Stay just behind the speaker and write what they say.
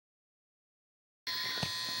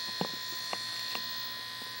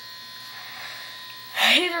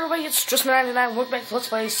there, everybody, it's just 99. Welcome back to Let's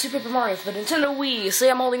Play Super Mario for the Nintendo Wii. See,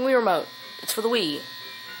 I'm holding Wii Remote. It's for the Wii.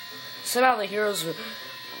 Somehow the heroes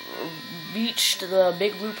reached the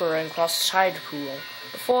big looper and crossed the tide pool.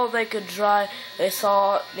 Before they could dry, they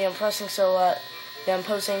saw the imposing silhouette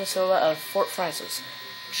of Fort Francis.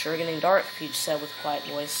 Sure getting dark, Peach said with a quiet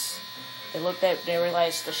voice. They looked at, they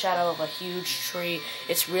realized the shadow of a huge tree.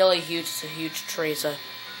 It's really huge, it's a huge tree.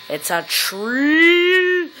 It's a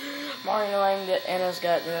tree! Mario knowing that Anna's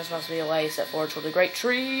gut, then this must be a way, set forward toward the great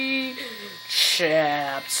tree.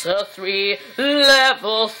 Chapter 3,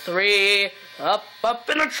 Level 3. Up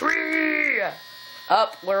in a tree!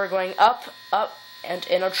 Up, we're going up, and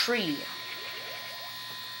in a tree.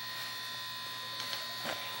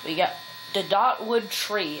 We got the Dotwood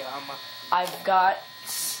tree. I've got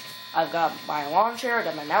my lawn chair, I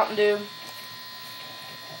got my Mountain Dew,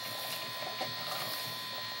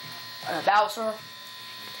 and a Bowser.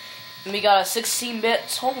 And we got a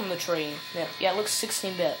 16-bit hole in the tree. Yeah, it looks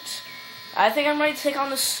 16-bit. I think I'm ready to take on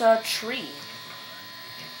this tree.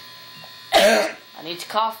 I need to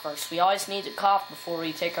cough first. We always need to cough before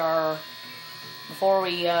we take a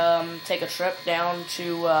trip down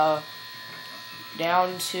to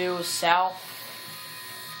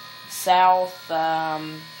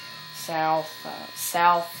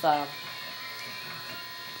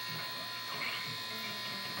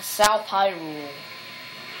South Hyrule.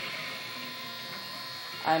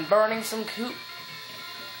 I'm burning some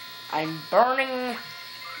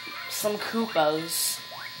Koopas.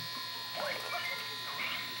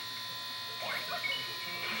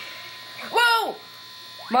 Whoa!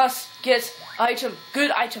 Must get item.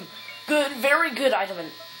 Good item. Good, very good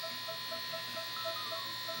item.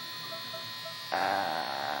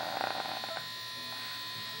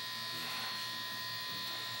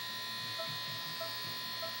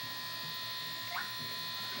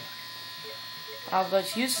 I'll go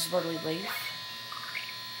to use this Birdly Leaf,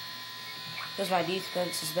 because my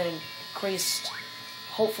defense has been increased,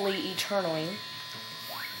 hopefully eternally,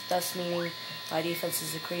 thus meaning my defense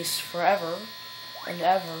is increased forever, and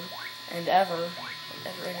ever, and ever, and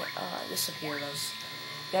ever, and disappear those.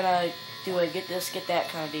 Gonna do a get this, get that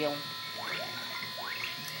kind of deal.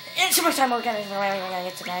 It's too much time, we're gonna get to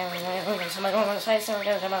somebody going on the side, so we're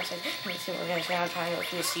gonna come outside. We're gonna try to go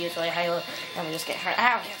through the sea, it's really high, and we just get hurt.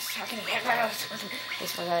 Ow, yes, how can I get right out?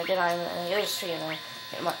 Yes, we're gonna get on the other tree, and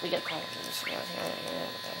we get caught in this, and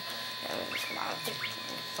we just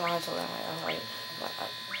come on, so then,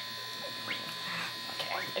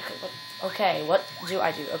 okay, what do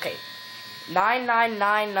I do? Okay,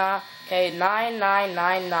 999, okay,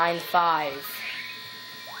 99995.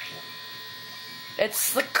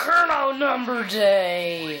 It's the Kerno number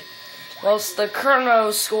day! Well, it's the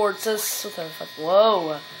Kerno score. It says, what the fuck?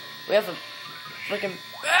 Whoa. We have a freaking.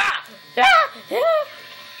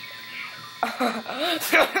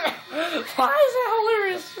 Why is that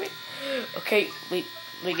hilarious? Okay, we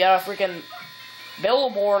got a freaking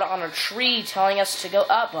billboard on a tree telling us to go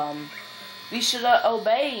up. We should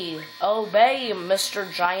obey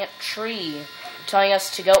Mr. Giant Tree, telling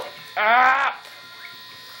us to go up.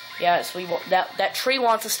 Yes, that tree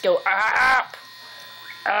wants us to go up,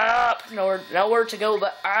 nowhere to go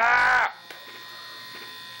but up.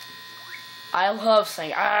 I love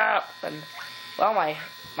saying up, and well, my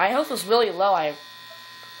health was really low.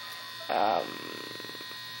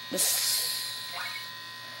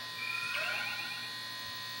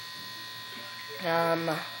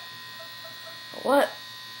 What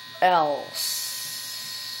else?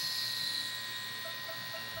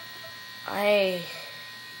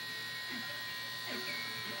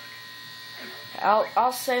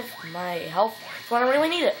 I'll save my health when I really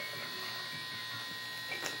need it.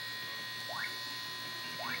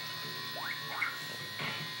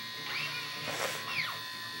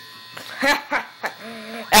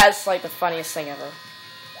 That's like the funniest thing ever.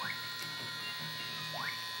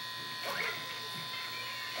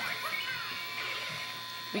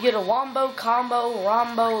 We get a wombo, combo,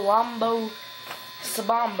 rombo, lombo,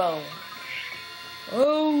 sabombo.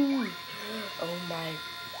 Oh my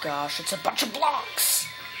gosh, it's a bunch of blocks!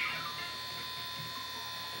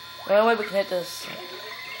 The only way we can hit this.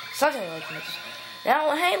 Something we can hit this.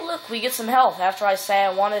 Now, hey, look, we get some health after I say I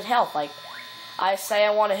wanted health. Like, I say I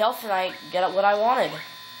wanted health and I get what I wanted.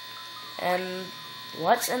 And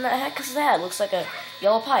what in the heck is that? It looks like a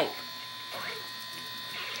yellow pipe.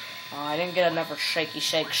 Oh, I didn't get another shaky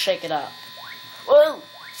shake. Shake it up. Whoa!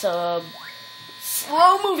 It's a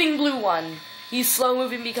slow-moving blue one. He's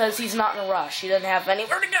slow-moving because he's not in a rush. He doesn't have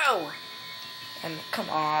anywhere to go. And come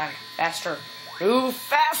on, faster. Move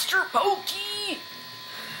faster, Pokey!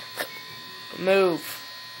 Move.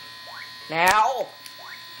 Now.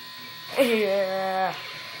 Yeah.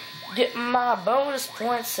 Get my bonus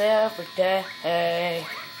points every day.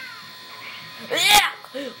 Yeah!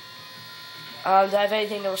 Do I have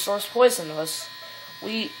anything to restore poison to us?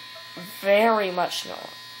 We very much know.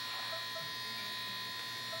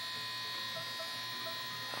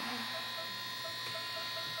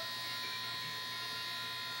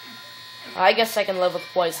 I guess I can live with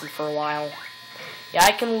poison for a while. Yeah,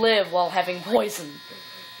 I can live while having poison.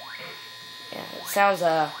 Yeah, it sounds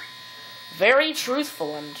very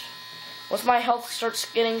truthful, and once my health starts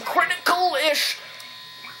getting critical-ish,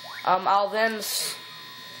 I'll then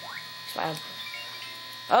smile.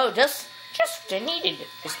 Oh, just needed it.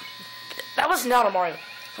 That was not a Mario.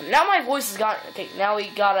 Now my voice has got okay. Now we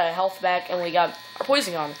got a health back, and we got our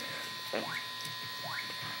poison on.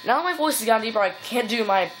 Now my voice has gotten deeper. I can't do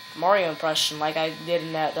my Mario impression like I did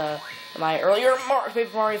in that my earlier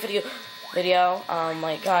Paper Mario video.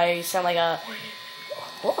 Like I sound like a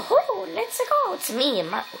woohoo, let's go. It's me and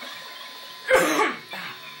my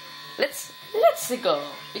let's go.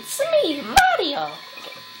 It's me, Mario.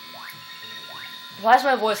 Okay. Why does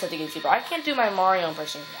my voice have to get deeper? I can't do my Mario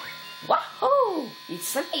impression. Wahoo!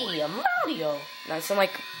 It's me, Mario. And I sound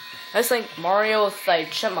like Mario with a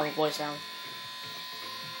chipmunk voice now.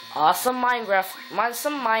 Some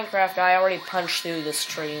Minecraft guy already punched through this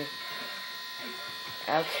tree.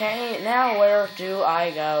 Okay, now where do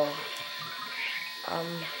I go?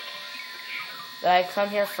 Did I come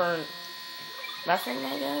here for nothing,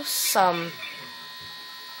 I guess?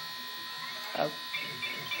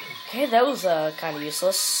 Okay, that was, kind of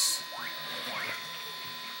useless.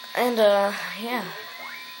 And, yeah.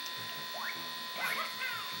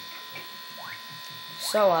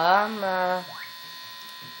 So,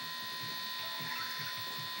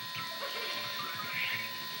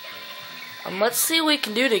 let's see what we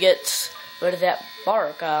can do to get rid of that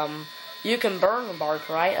bark. You can burn the bark,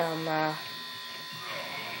 right?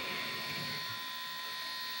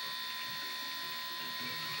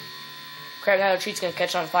 Crap, now the tree's gonna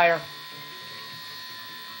catch on fire.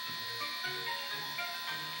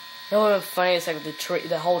 It would have been funny is like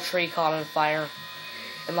the whole tree caught on fire.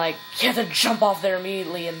 And like, you have to jump off there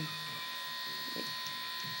immediately and...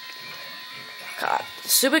 God, the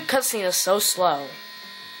stupid cutscene is so slow.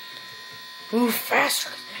 Move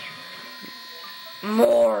faster.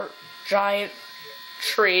 More giant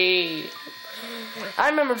tree. I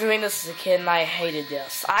remember doing this as a kid and I hated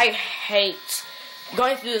this. I hate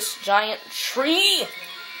going through this giant tree.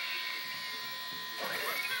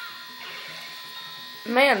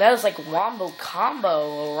 Man, that was like Wombo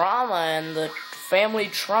Combo, Rama, and the Family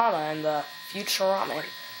Trauma, and the Futurama.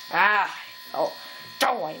 Oh,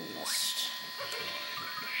 I missed.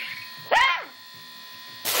 Ah!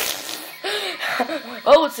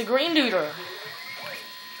 Oh, it's a green duder.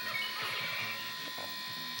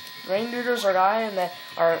 Green duders are dying, and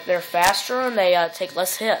they're faster and they take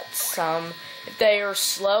less hits. If they are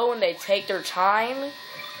slow and they take their time,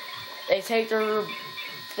 they take their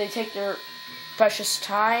precious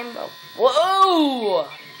time. Whoa!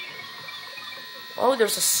 Oh,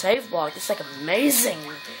 there's a save block. It's like amazing.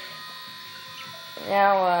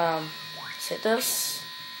 Now, let's hit this.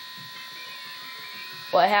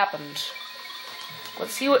 What happened?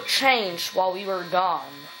 Let's see what changed while we were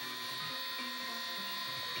gone.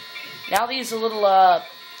 Now these little,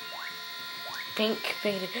 pink.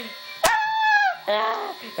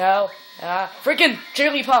 Freaking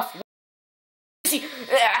Jigglypuff.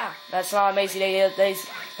 That's not a Mazy Daisy.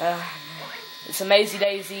 It's a Mazy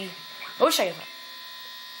Daisy. I wish I could.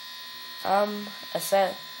 I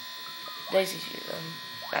said Daisy.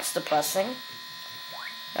 That's depressing.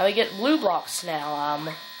 Now we get blue blocks now.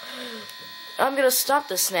 I'm gonna stop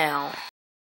this now.